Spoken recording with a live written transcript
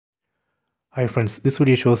Hi friends, this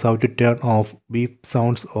video shows how to turn off beep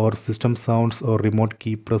sounds or system sounds or remote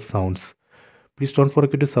key press sounds. Please don't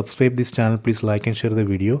forget to subscribe this channel. Please like and share the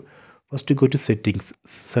video. First to go to settings.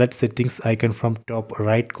 Select settings icon from top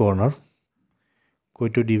right corner. Go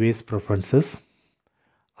to device preferences.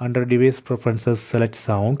 Under device preferences select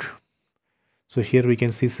sound. So here we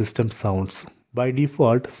can see system sounds. By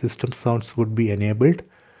default system sounds would be enabled.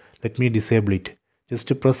 Let me disable it.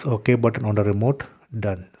 Just press OK button on the remote.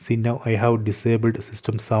 Done. See, now I have disabled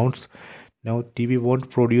system sounds. Now TV won't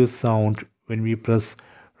produce sound when we press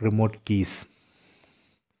remote keys.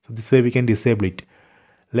 So this way we can disable it.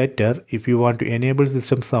 Later, if you want to enable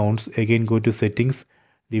system sounds, again go to settings,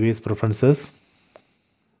 device preferences,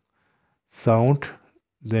 sound,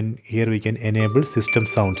 then here we can enable system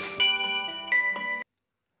sounds.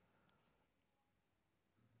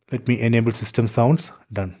 Let me enable system sounds.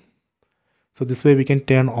 Done. So this way we can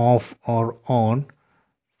turn off or on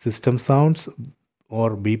system sounds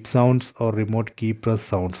or beep sounds or remote key press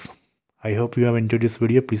sounds. I hope you have enjoyed this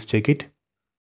video. Please check it.